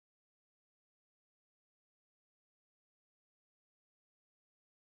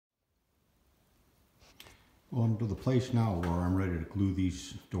Well, I'm to the place now where I'm ready to glue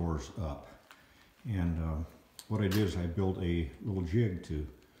these doors up. And what I did is I built a little jig to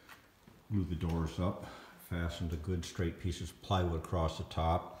glue the doors up, fastened a good straight piece of plywood across the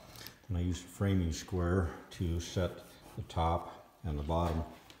top, and I used a framing square to set the top and the bottom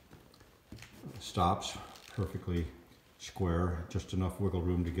stops perfectly square, just enough wiggle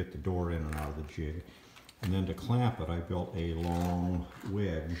room to get the door in and out of the jig. And then to clamp it, I built a long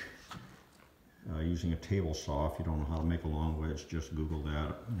wedge using a table saw. If you don't know how to make a long wedge, just Google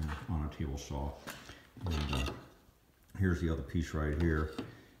that on a table saw. And here's the other piece right here.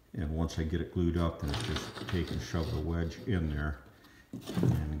 And once I get it glued up, then it's just take and shove the wedge in there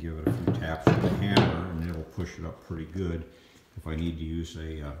and give it a few taps with the hammer, and it'll push it up pretty good. If I need to use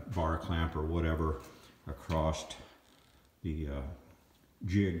a bar clamp or whatever across the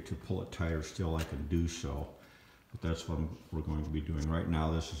jig to pull it tighter still, I can do so. But that's what we're going to be doing right now.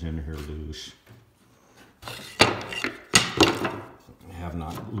 This is in here loose. I have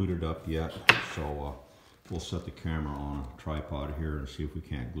not glued it up yet, so we'll set the camera on a tripod here and see if we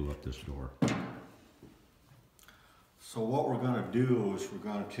can't glue up this door. So what we're going to do is we're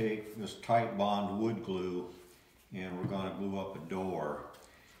going to take this Titebond wood glue and we're going to glue up a door.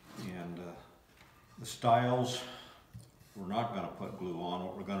 And the stiles we're not going to put glue on.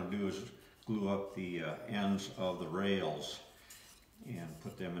 What we're going to do is glue up the ends of the rails and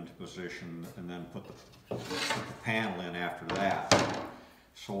put them into position, and then put the panel in after that.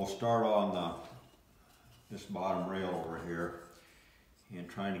 So we'll start on this bottom rail over here, and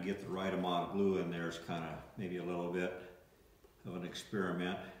trying to get the right amount of glue in there is kind of maybe a little bit of an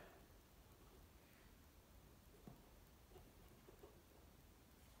experiment.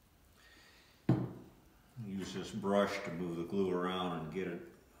 Use this brush to move the glue around and get it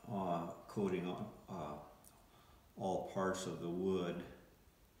coating on all parts of the wood,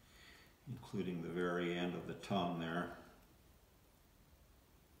 including the very end of the tongue there.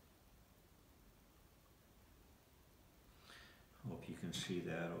 Hope you can see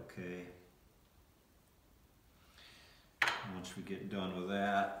that okay. Once we get done with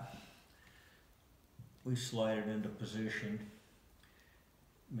that, we slide it into position.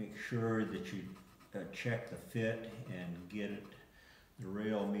 Make sure that you check the fit and get it, the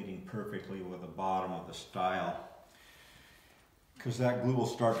rail meeting perfectly with the bottom of the stile, because that glue will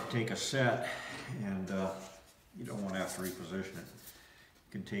start to take a set, and you don't want to have to reposition it.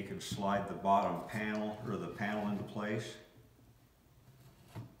 You can take and slide the bottom panel or the panel into place.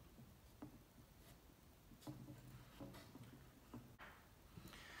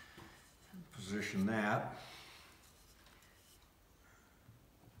 Position that.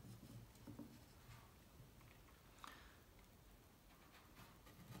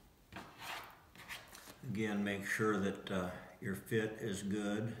 Again, make sure that your fit is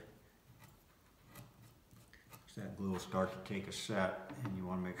good. That glue will start to take a set, and you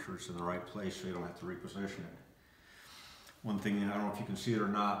want to make sure it's in the right place so you don't have to reposition it. One thing, I don't know if you can see it or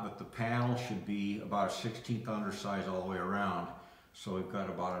not, but the panel should be about a 1/16 undersize all the way around. So we've got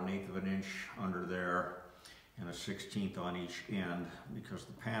about 1/8 of an inch under there and a 1/16 on each end, because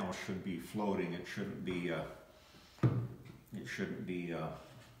the panel should be floating. It shouldn't be a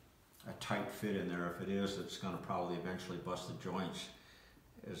tight fit in there. If it is, it's going to probably eventually bust the joints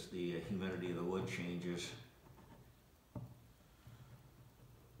as the humidity of the wood changes.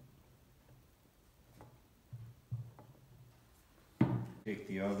 Take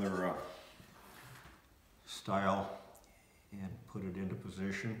the other stile and put it into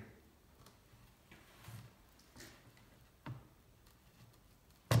position.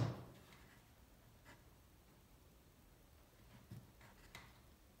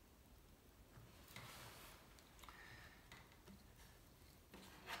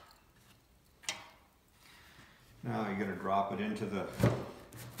 Now you're going to drop it into the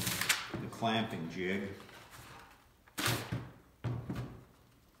clamping jig.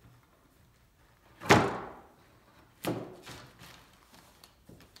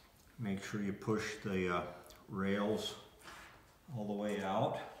 Make sure you push the rails all the way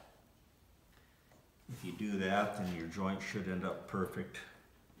out. If you do that, then your joint should end up perfect,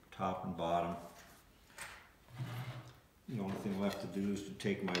 top and bottom. The only thing left to do is to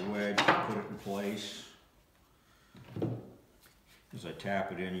take my wedge and put it in place. As I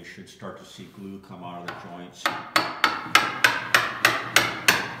tap it in, you should start to see glue come out of the joints. You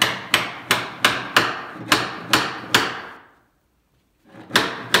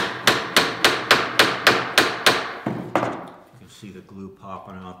can see the glue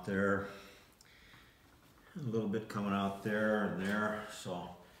popping out there. A little bit coming out there and there.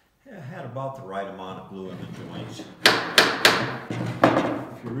 So I had about the right amount of glue in the joints.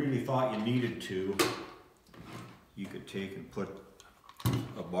 If you really thought you needed to, you could take and put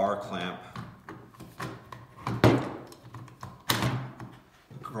a bar clamp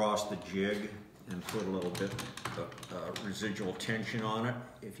across the jig and put a little bit of residual tension on it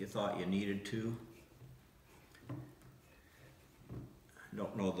if you thought you needed to. I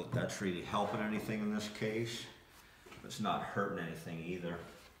don't know that that's really helping anything in this case. It's not hurting anything either.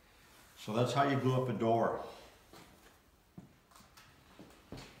 So that's how you glue up a door.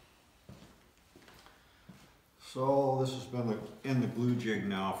 So this has been in the glue jig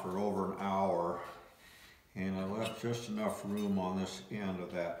now for over an hour, and I left just enough room on this end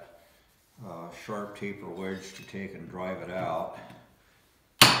of that sharp taper wedge to take and drive it out.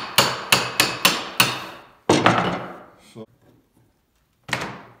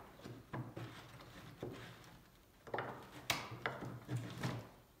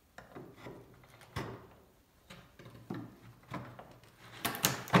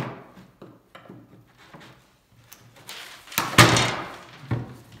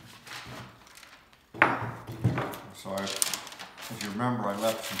 So as you remember, I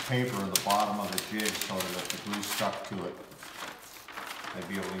left some paper in the bottom of the jig so that if the glue stuck to it, I'd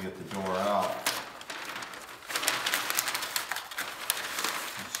be able to get the door out.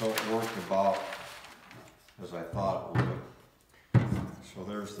 And so it worked about as I thought it would. So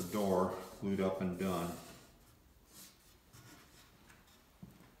there's the door, glued up and done.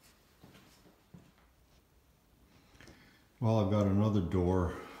 Well, I've got another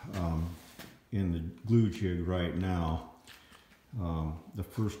door in the glue jig right now. The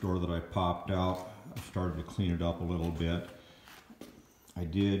first door that I popped out, I started to clean it up a little bit. I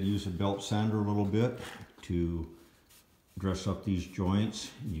did use a belt sander a little bit to dress up these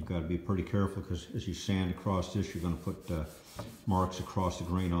joints. You've got to be pretty careful because as you sand across this, you're going to put marks across the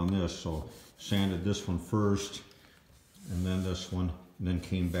grain on this. So sanded this one first, and then this one, and then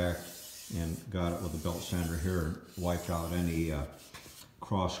came back and got it with a belt sander here and wiped out any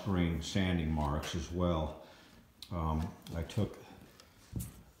cross grain sanding marks as well. I took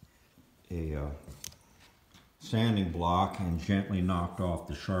a sanding block and gently knocked off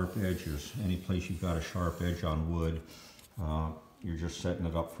the sharp edges. Any place you've got a sharp edge on wood, you're just setting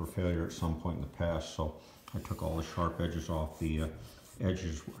it up for failure at some point in the past. So I took all the sharp edges off the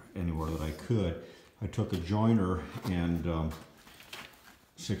edges anywhere that I could. I took a joiner and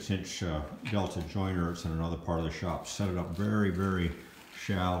 6-inch Delta joiner. It's in another part of the shop. Set it up very, very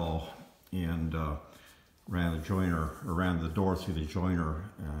shallow and ran the door through the joiner.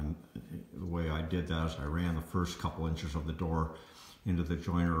 And the way I did that is I ran the first couple inches of the door into the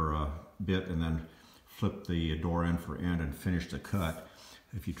joiner bit and then flipped the door end for end and finished the cut.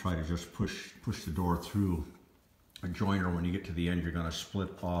 If you try to just push the door through a joiner, when you get to the end, you're going to split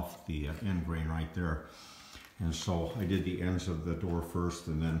off the end grain right there. And so I did the ends of the door first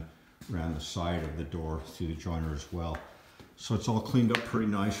and then ran the side of the door through the joiner as well. So it's all cleaned up pretty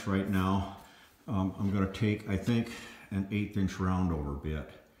nice right now. I'm going to take, I think, an 1/8-inch roundover bit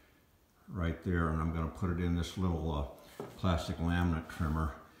right there, and I'm going to put it in this little plastic laminate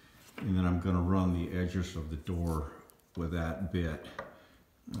trimmer. And then I'm going to run the edges of the door with that bit.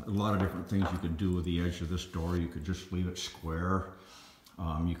 A lot of different things you could do with the edge of this door. You could just leave it square.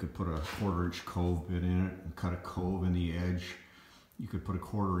 You could put a 1/4-inch cove bit in it and cut a cove in the edge. You could put a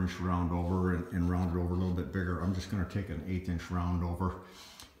 1/4-inch round over and round it over a little bit bigger. I'm just going to take an 1/8-inch round over,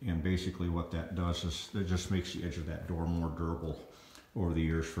 and basically what that does is it just makes the edge of that door more durable over the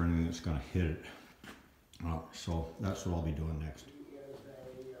years for anything that's going to hit it. So that's what I'll be doing next.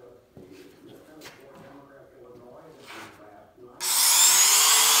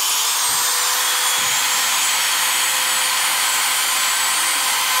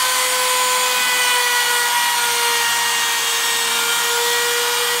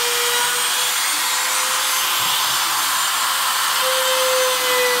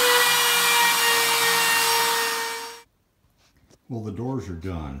 Well, the doors are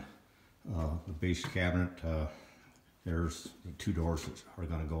done. The base cabinet, there's the 2 doors that are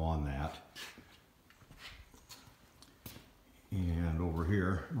going to go on that. And over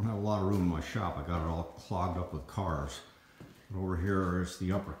here, I don't have a lot of room in my shop. I got it all clogged up with cars. But over here is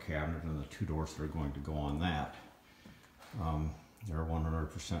the upper cabinet and the 2 doors that are going to go on that. They're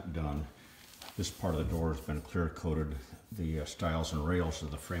 100% done. This part of the door has been clear coated. The stiles and rails of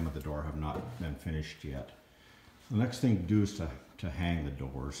the frame of the door have not been finished yet. The next thing to do is to hang the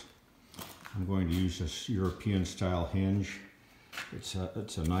doors. I'm going to use this European style hinge. It's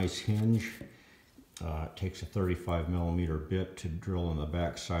a nice hinge. It takes a 35mm bit to drill in the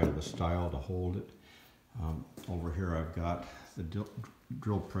back side of the stile to hold it. Over here I've got the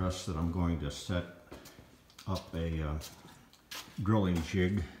drill press that I'm going to set up a drilling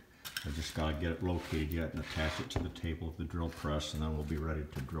jig I just got to get it located yet and attach it to the table of the drill press, and then we'll be ready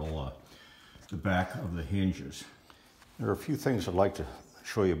to drill the back of the hinges. There are a few things I'd like to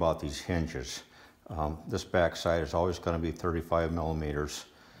show you about these hinges. This back side is always going to be 35 millimeters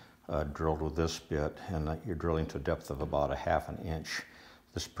drilled with this bit, and you're drilling to a depth of about 1/2 inch.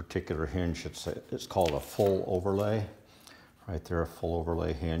 This particular hinge, it's called a full overlay. Right there, a full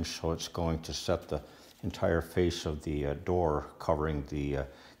overlay hinge, so it's going to set the entire face of the door covering the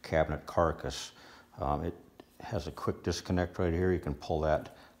cabinet carcass. It has a quick disconnect right here. You can pull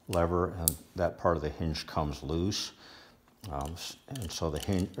that lever and that part of the hinge comes loose. And so the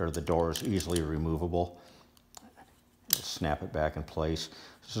hinge or the door is easily removable. Snap it back in place.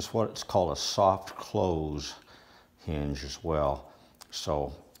 This is what it's called a soft close hinge as well.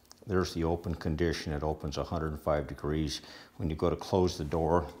 So there's the open condition. It opens 105 degrees. When you go to close the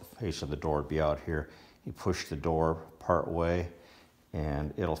door, the face of the door would be out here. You push the door part way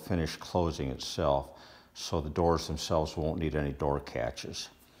and it'll finish closing itself. So the doors themselves won't need any door catches.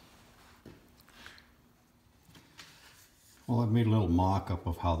 Well, I've made a little mock-up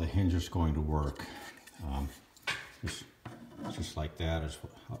of how the hinge is going to work. Just like that is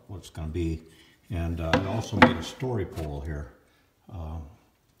what it's going to be. And I also made a story pole here.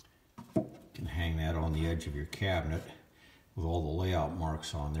 You can hang that on the edge of your cabinet with all the layout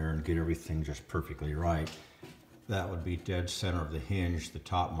marks on there and get everything just perfectly right. That would be dead center of the hinge. The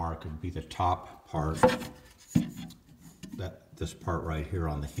top mark would be the top part, this part right here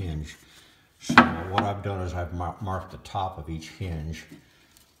on the hinge. So what I've done is I've marked the top of each hinge,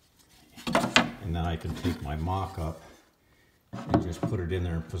 and then I can take my mock-up and just put it in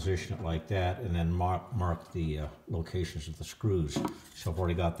there and position it like that, and then mark the locations of the screws. So I've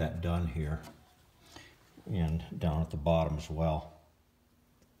already got that done here, and down at the bottom as well.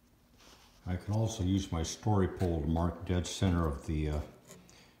 I can also use my story pole to mark dead center of the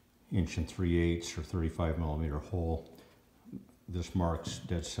 1 3/8 or 35 millimeter hole. This marks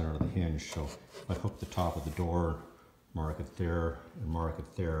dead center of the hinge, so if I hook the top of the door, mark it there, and mark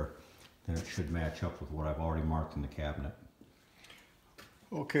it there, then it should match up with what I've already marked in the cabinet.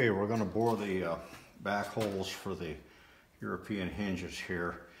 Okay, we're going to bore the back holes for the European hinges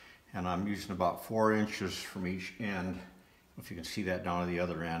here, and I'm using about 4 inches from each end. If you can see that down to the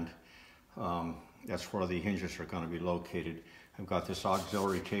other end, that's where the hinges are going to be located. I've got this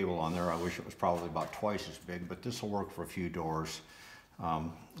auxiliary table on there. I wish it was probably about twice as big, but this will work for a few doors.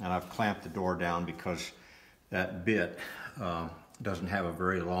 And I've clamped the door down because that bit doesn't have a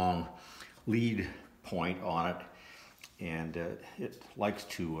very long lead point on it, and it likes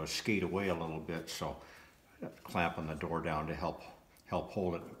to skate away a little bit, so clamping the door down to help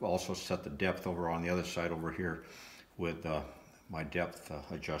hold it. Also set the depth over on the other side over here with my depth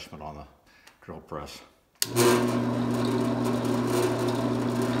adjustment on the drill press.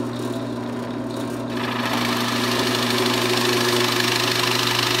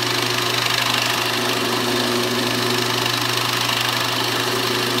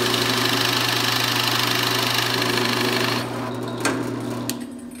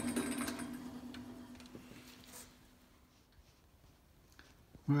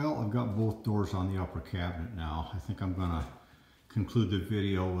 Well, I've got both doors on the upper cabinet now. I think I'm going to conclude the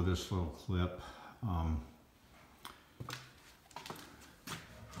video with this little clip.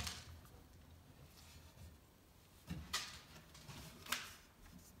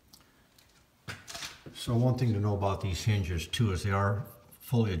 So one thing to know about these hinges too is they are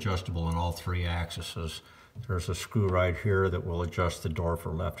fully adjustable on all 3 axes. There's a screw right here that will adjust the door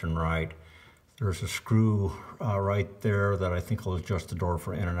for left and right. There's a screw right there that I think will adjust the door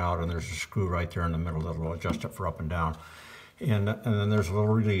for in and out, and there's a screw right there in the middle that will adjust it for up and down. And then there's a little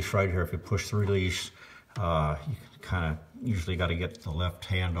release right here. If you push the release, you kind of usually got to get the left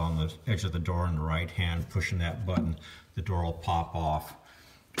hand on the edge of the door and the right hand pushing that button. The door will pop off.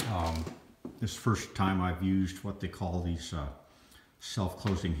 This first time I've used what they call these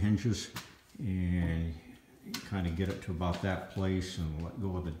self-closing hinges, and you kind of get it to about that place and let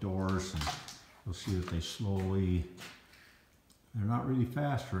go of the doors, and you'll see that they slowly, they're not really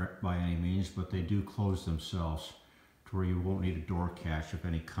fast by any means, but they do close themselves to where you won't need a door catch of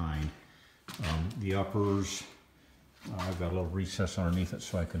any kind. The uppers, I've got a little recess underneath it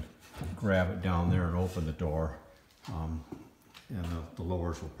so I can grab it down there and open the door. And the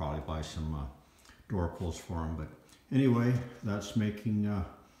lowers will probably buy some door pulls for them. But anyway, that's making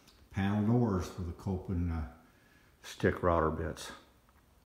panel doors with the Copen stick router bits.